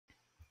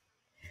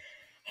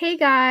Hey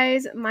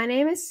guys, my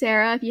name is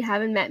Sarah if you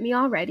haven't met me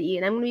already,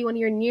 and I'm going to be one of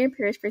your near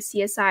peers for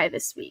CSI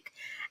this week.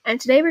 And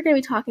today we're going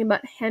to be talking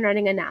about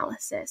handwriting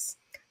analysis.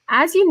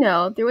 As you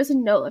know, there was a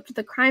note left at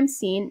the crime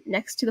scene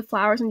next to the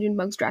flowers on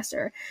Junebug's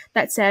dresser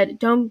that said,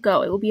 "Don't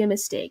go, it will be a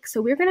mistake."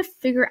 So we're going to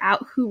figure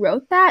out who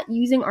wrote that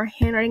using our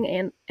handwriting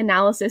and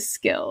analysis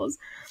skills.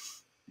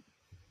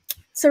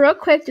 So real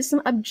quick, just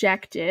some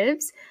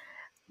objectives.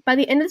 By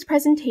the end of this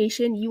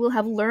presentation, you will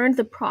have learned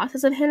the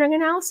process of handwriting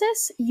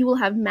analysis, you will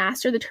have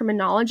mastered the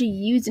terminology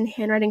used in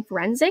handwriting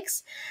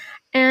forensics,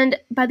 and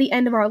by the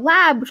end of our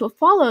lab, which will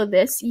follow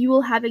this, you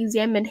will have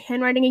examined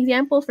handwriting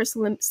examples for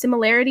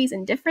similarities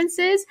and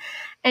differences,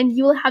 and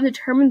you will have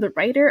determined the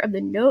writer of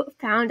the note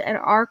found at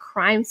our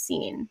crime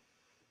scene.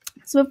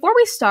 So before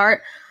we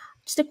start,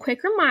 just a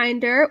quick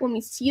reminder, when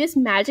we see this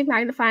magic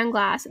magnifying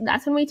glass,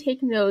 that's when we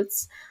take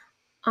notes.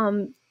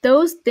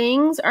 Those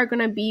things are going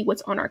to be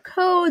what's on our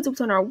codes,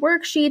 what's on our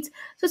worksheets.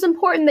 So it's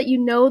important that you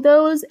know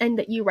those and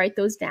that you write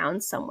those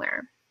down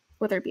somewhere,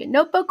 whether it be a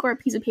notebook or a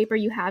piece of paper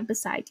you have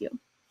beside you.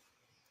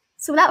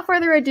 So without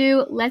further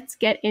ado, let's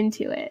get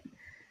into it.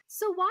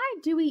 So why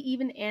do we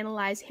even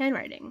analyze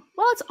handwriting?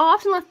 Well, it's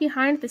often left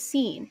behind at the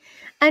scene.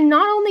 And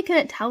not only can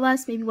it tell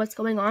us maybe what's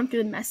going on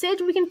through the message,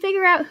 we can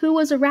figure out who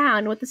was around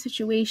and what the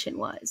situation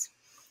was.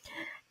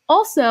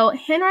 Also,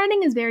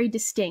 handwriting is very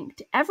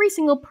distinct. Every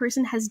single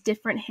person has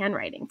different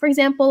handwriting. For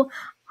example,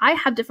 I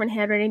have different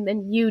handwriting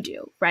than you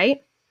do,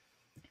 right?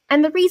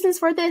 And the reasons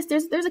for this,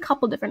 there's a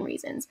couple different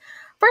reasons.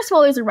 First of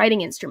all, there's a writing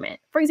instrument.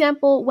 For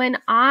example, when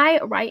I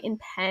write in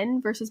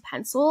pen versus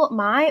pencil,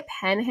 my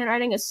pen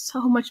handwriting is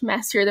so much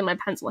messier than my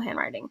pencil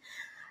handwriting.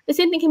 The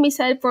same thing can be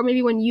said for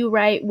maybe when you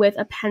write with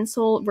a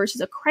pencil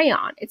versus a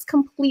crayon. It's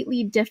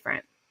completely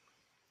different.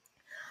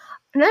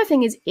 Another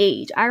thing is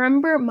age. I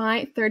remember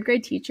my third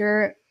grade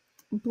teacher,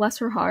 bless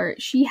her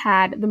heart, she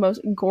had the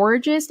most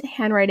gorgeous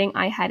handwriting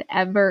I had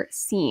ever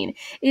seen.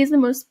 It is the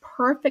most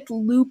perfect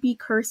loopy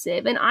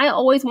cursive, and I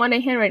always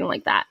wanted handwriting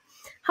like that.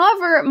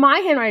 However, my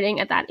handwriting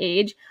at that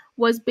age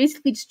was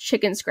basically just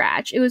chicken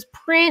scratch. It was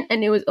print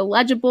and it was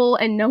illegible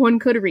and no one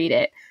could read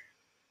it.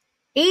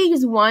 Age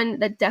is one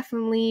that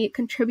definitely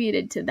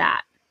contributed to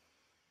that.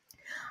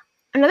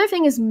 Another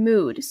thing is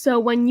mood. So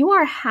when you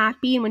are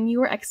happy and when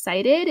you are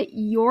excited,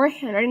 your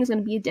handwriting is going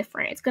to be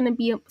different. It's going to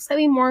be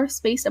slightly more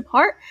spaced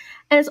apart,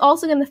 and it's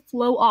also going to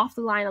flow off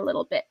the line a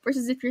little bit.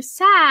 Versus if you're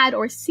sad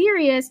or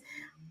serious,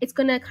 it's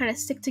going to kind of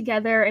stick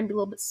together and be a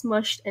little bit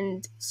smushed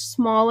and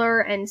smaller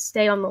and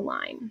stay on the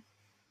line.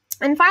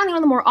 And finally, one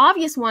of the more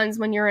obvious ones,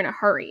 when you're in a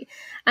hurry.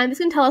 And this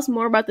can tell us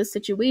more about the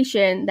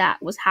situation that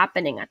was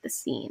happening at the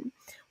scene.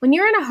 When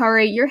you're in a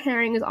hurry, your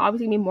handwriting is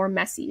obviously going to be more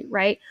messy,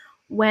 right?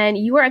 When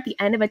you are at the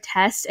end of a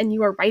test and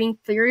you are writing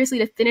furiously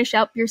to finish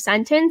up your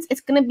sentence,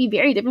 it's going to be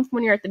very different from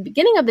when you're at the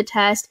beginning of the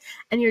test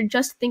and you're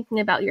just thinking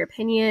about your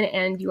opinion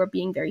and you are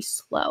being very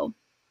slow.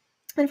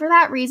 And for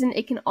that reason,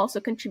 it can also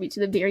contribute to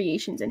the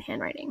variations in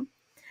handwriting.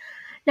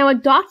 Now, a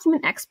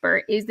document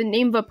expert is the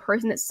name of a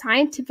person that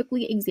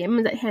scientifically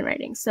examines that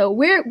handwriting. So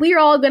we're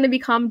all going to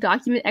become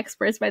document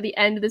experts by the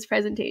end of this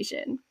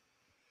presentation.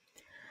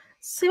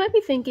 So you might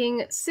be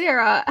thinking,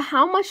 Sarah,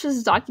 how much does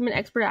a document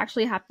expert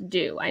actually have to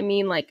do? I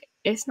mean,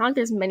 it's not like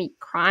there's many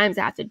crimes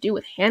that have to do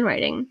with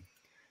handwriting.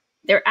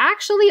 There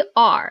actually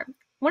are.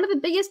 One of the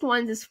biggest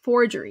ones is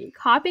forgery,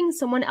 copying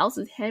someone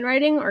else's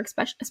handwriting or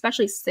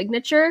especially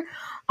signature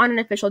on an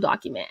official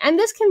document. And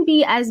this can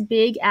be as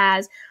big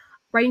as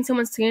writing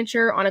someone's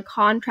signature on a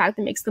contract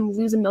that makes them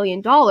lose $1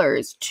 million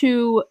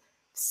to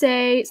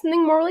say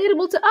something more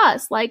relatable to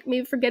us, like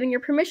maybe forgetting your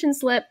permission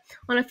slip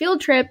on a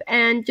field trip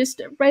and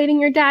just writing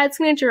your dad's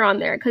signature on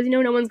there because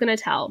no one's going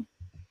to tell.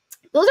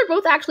 Those are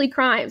both actually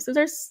crimes. Those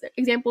are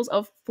examples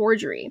of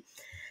forgery.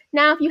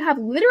 Now, if you have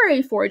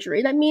literary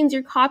forgery, that means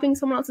you're copying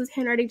someone else's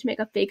handwriting to make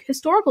a fake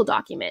historical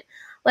document.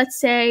 Let's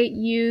say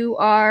you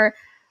wrote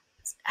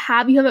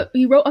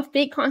a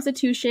fake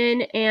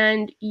constitution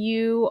and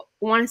you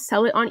want to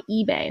sell it on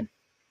eBay.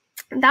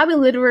 That would be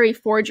literary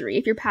forgery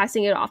if you're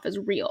passing it off as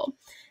real.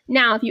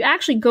 Now, if you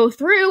actually go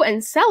through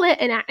and sell it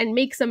and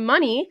make some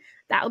money,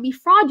 that would be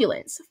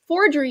fraudulence,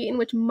 forgery in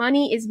which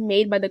money is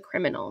made by the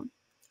criminal.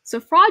 So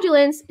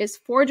fraudulence is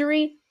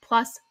forgery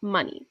plus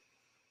money.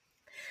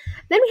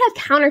 Then we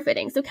have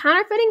counterfeiting. So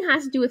counterfeiting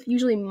has to do with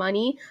usually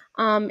money.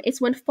 It's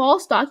when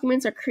false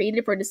documents are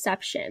created for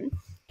deception.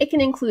 It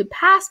can include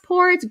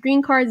passports,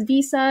 green cards,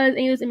 visas,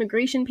 any of those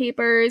immigration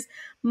papers,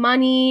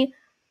 money,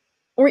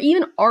 or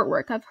even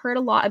artwork. I've heard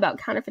a lot about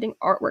counterfeiting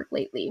artwork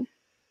lately.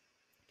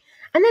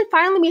 And then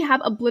finally, we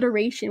have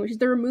obliteration, which is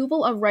the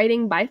removal of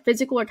writing by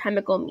physical or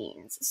chemical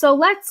means. So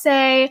let's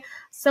say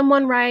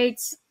someone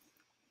writes,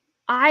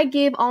 "I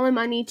give all my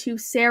money to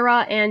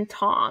Sarah and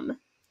Tom."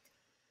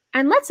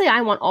 And let's say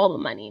I want all the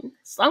money.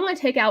 So I'm going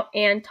to take out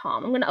 "and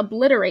Tom." I'm going to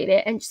obliterate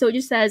it. And so it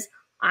just says,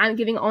 "I'm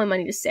giving all my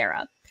money to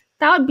Sarah."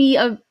 That would be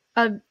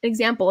an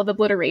example of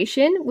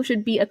obliteration, which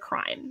would be a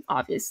crime,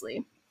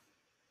 obviously.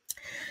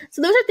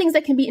 So those are things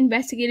that can be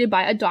investigated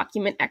by a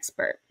document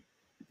expert.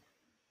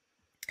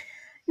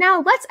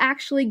 Now let's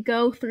actually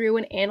go through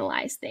and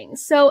analyze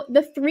things. So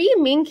the three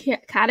main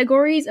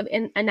categories of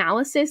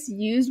analysis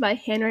used by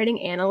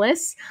handwriting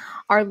analysts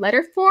are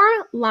letter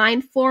form,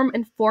 line form,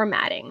 and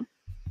formatting.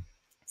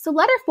 So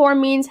letter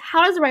form means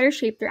how does the writer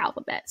shape their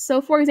alphabet?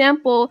 So for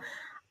example,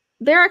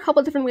 there are a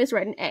couple of different ways to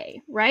write an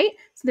A, right?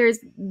 So there's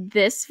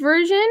this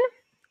version,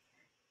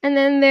 and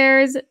then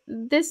there's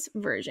this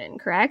version,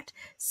 correct?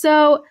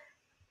 So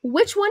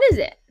which one is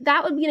it?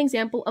 That would be an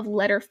example of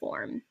letter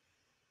form.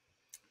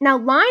 Now,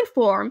 line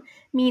form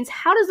means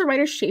how does the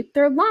writer shape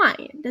their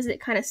line? Does it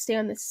kind of stay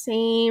on the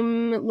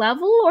same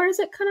level, or does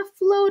it kind of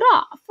float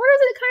off, or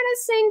does it kind of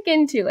sink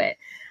into it?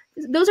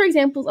 Those are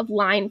examples of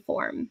line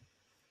form.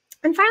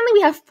 And finally,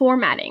 we have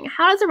formatting.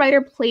 How does the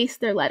writer place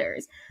their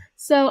letters?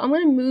 So I'm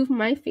going to move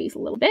my face a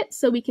little bit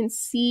so we can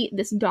see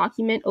this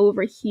document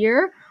over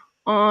here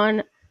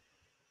on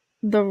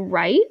the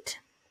right.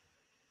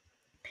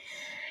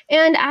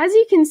 And as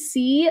you can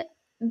see,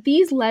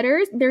 these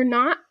letters, they're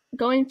not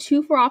going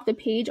too far off the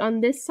page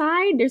on this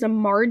side. There's a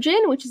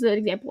margin, which is an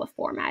example of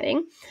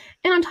formatting.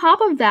 And on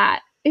top of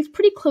that, it's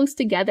pretty close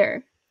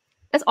together.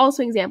 That's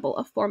also an example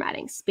of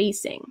formatting,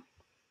 spacing.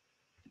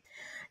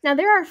 Now,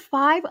 there are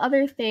 5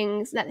 other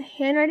things that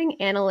handwriting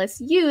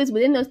analysts use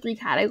within those 3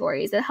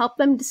 categories that help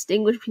them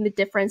distinguish between the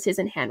differences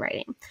in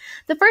handwriting.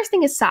 The first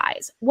thing is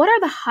size. What are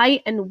the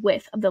height and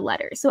width of the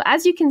letters? So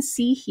as you can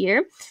see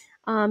here,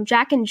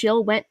 Jack and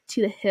Jill went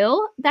to the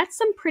hill. That's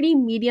some pretty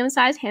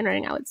medium-sized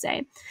handwriting, I would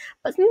say.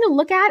 But something to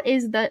look at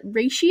is the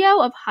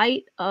ratio of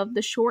height of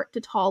the short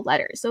to tall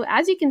letters. So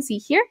as you can see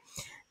here,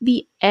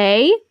 the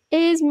A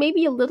is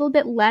maybe a little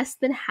bit less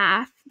than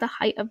half the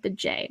height of the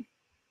J.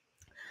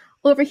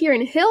 Over here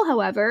in Hill,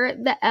 however,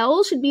 the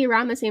L's should be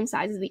around the same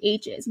size as the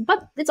H's,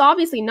 but it's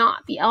obviously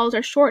not. The L's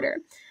are shorter.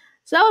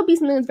 So that would be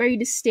something that's very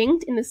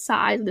distinct in the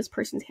size of this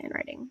person's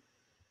handwriting.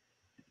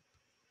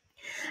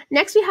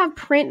 Next, we have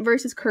print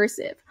versus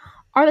cursive.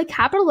 Are the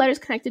capital letters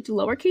connected to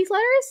lowercase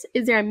letters?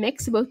 Is there a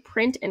mix of both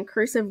print and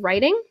cursive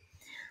writing?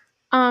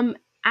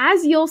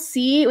 As you'll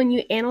see when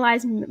you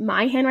analyze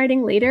my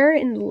handwriting later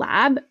in the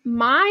lab,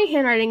 my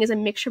handwriting is a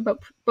mixture of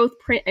both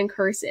print and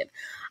cursive.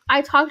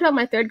 I talked about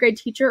my 3rd grade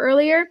teacher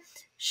earlier.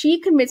 She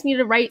convinced me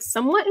to write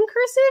somewhat in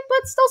cursive,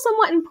 but still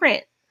somewhat in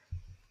print.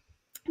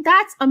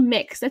 That's a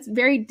mix that's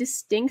very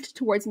distinct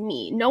towards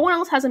me. No one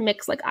else has a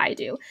mix like I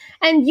do.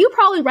 And you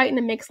probably write in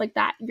a mix like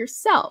that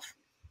yourself.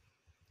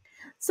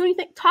 So when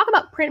you talk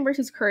about print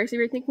versus cursive,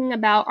 you're thinking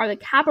about, are the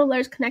capital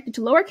letters connected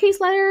to lowercase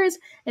letters?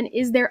 And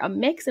is there a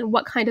mix? And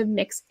what kind of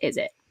mix is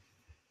it?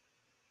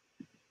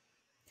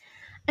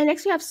 And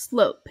next we have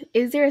slope.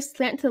 Is there a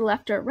slant to the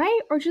left or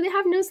right? Or do they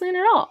have no slant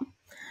at all?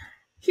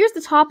 Here's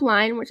the top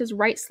line, which is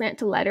right slant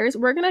to letters.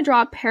 We're going to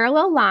draw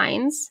parallel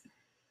lines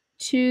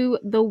to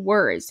the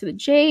words, to the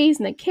J's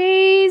and the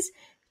K's,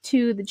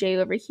 to the J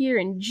over here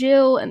and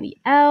Jill and the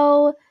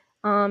L,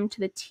 to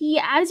the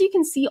T. As you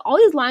can see, all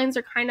these lines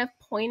are kind of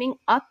pointing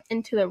up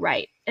and to the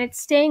right, and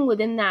it's staying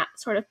within that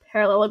sort of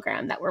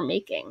parallelogram that we're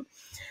making.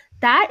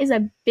 That is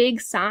a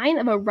big sign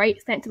of a right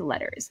slant to the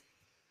letters.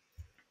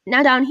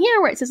 Now down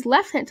here where it says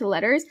left slant to the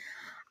letters,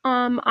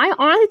 I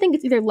honestly think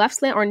it's either left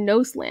slant or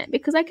no slant,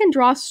 because I can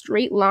draw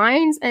straight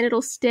lines and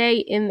it'll stay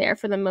in there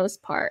for the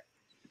most part.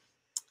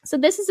 So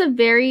this is a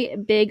very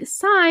big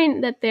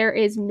sign that there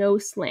is no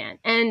slant,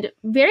 and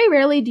very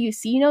rarely do you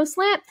see no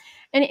slant.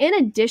 And in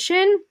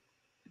addition,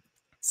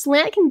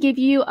 slant can give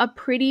you a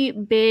pretty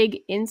big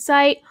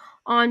insight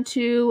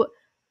onto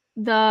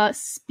the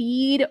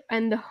speed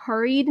and the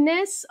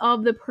hurriedness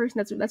of the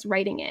person that's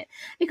writing it.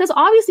 Because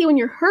obviously when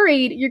you're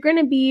hurried, you're going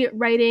to be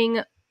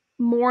writing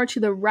more to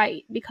the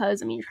right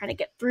because, you're trying to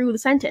get through the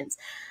sentence.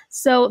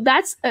 So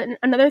that's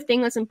another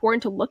thing that's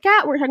important to look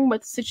at. We're talking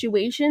about the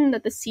situation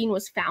that the scene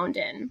was found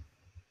in.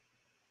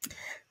 So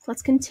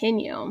let's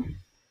continue.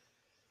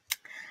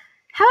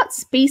 How about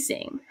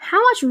spacing?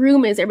 How much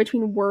room is there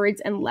between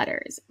words and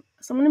letters?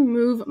 So I'm going to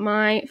move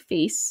my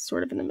face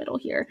sort of in the middle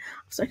here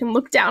so I can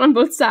look down on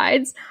both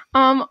sides.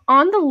 On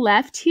the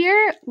left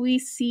here, we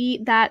see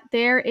that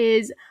there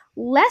is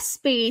less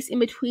space in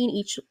between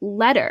each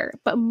letter,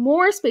 but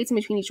more space in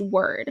between each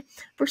word.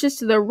 Versus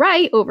to the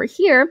right over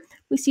here,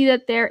 we see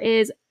that there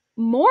is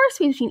more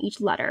space between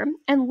each letter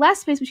and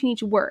less space between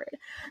each word.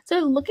 So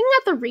looking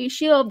at the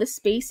ratio of the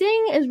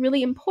spacing is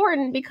really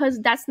important because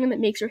that's something that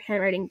makes your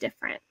handwriting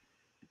different.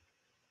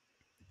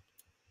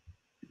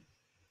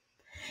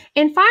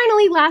 And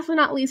finally, last but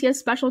not least, you have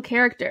special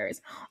characters.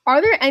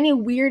 Are there any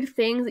weird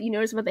things that you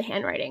notice about the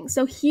handwriting?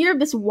 So here,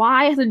 this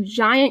Y has a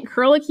giant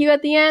curlicue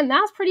at the end.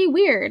 That's pretty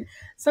weird.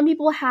 Some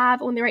people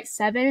have, when they write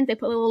 7, they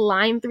put a little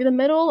line through the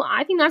middle.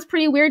 I think that's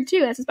pretty weird too.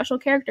 That's a special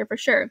character for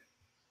sure.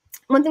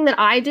 One thing that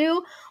I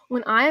do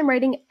when I am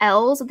writing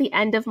L's at the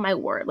end of my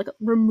word, like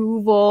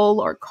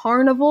removal or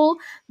carnival,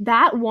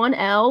 that one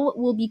L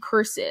will be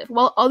cursive,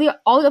 while all the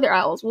other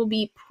L's will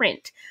be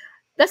print.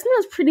 That's something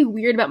that's pretty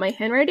weird about my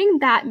handwriting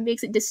that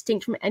makes it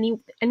distinct from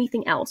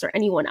anything else or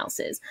anyone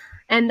else's.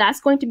 And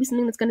that's going to be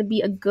something that's going to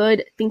be a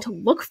good thing to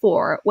look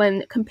for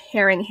when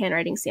comparing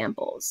handwriting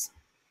samples.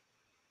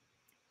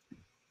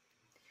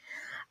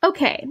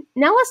 Okay,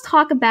 now let's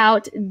talk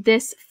about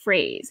this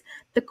phrase.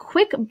 The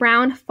quick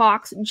brown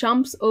fox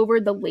jumps over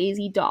the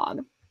lazy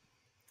dog.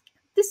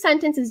 This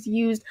sentence is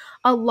used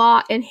a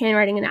lot in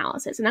handwriting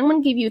analysis, and I'm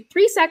going to give you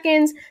 3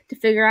 seconds to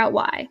figure out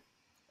why.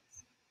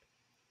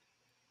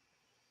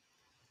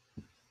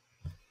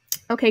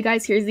 Okay,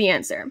 guys, here's the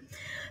answer.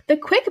 The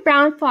quick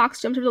brown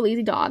fox jumps over the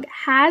lazy dog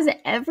has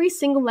every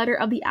single letter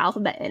of the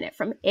alphabet in it,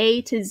 from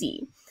A to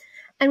Z.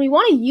 And we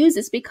want to use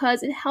this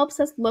because it helps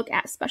us look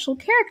at special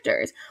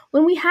characters.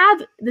 When we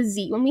have the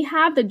Z, when we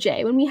have the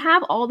J, when we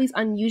have all these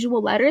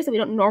unusual letters that we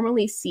don't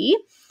normally see,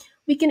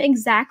 we can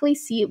exactly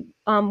see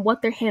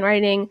what their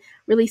handwriting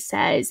really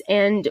says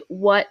and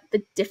what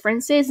the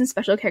differences and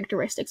special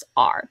characteristics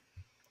are.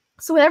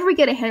 So whenever we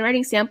get a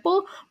handwriting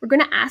sample, we're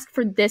going to ask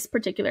for this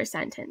particular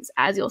sentence,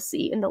 as you'll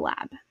see in the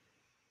lab.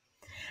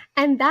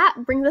 And that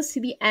brings us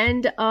to the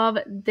end of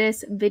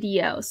this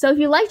video. So if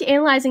you liked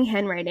analyzing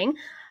handwriting,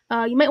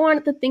 you might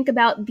want to think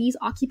about these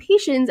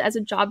occupations as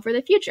a job for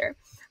the future.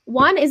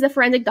 One is the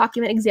forensic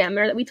document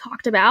examiner that we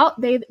talked about.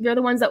 They're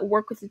the ones that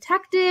work with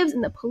detectives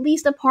and the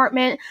police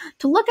department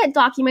to look at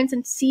documents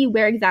and see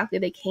where exactly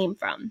they came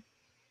from.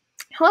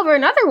 However,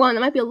 another one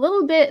that might be a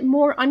little bit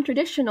more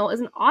untraditional is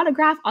an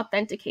autograph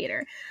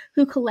authenticator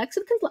who collects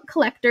with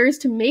collectors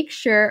to make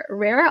sure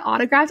rare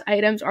autographed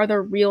items are the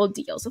real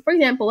deal. So for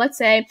example, let's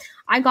say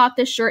I got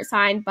this shirt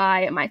signed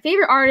by my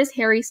favorite artist,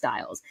 Harry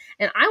Styles,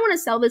 and I want to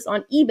sell this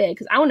on eBay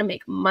because I want to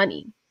make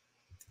money.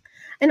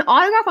 An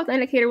autograph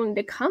authenticator will need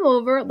to come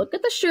over, look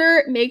at the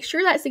shirt, make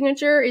sure that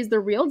signature is the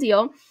real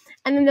deal,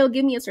 and then they'll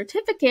give me a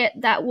certificate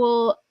that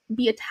will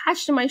be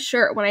attached to my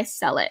shirt when I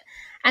sell it.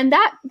 And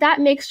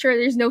that makes sure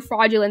there's no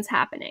fraudulence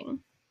happening.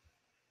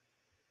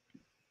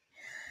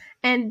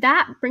 And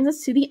that brings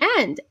us to the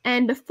end.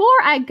 And before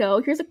I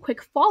go, here's a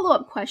quick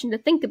follow-up question to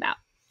think about.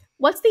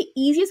 What's the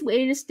easiest way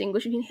to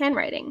distinguish between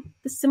handwriting?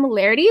 The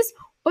similarities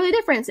or the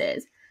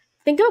differences?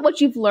 Think about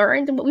what you've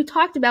learned and what we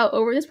talked about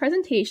over this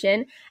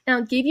presentation, and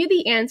I'll give you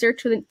the answer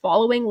to the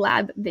following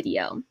lab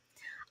video.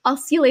 I'll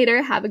see you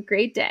later. Have a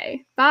great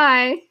day.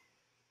 Bye.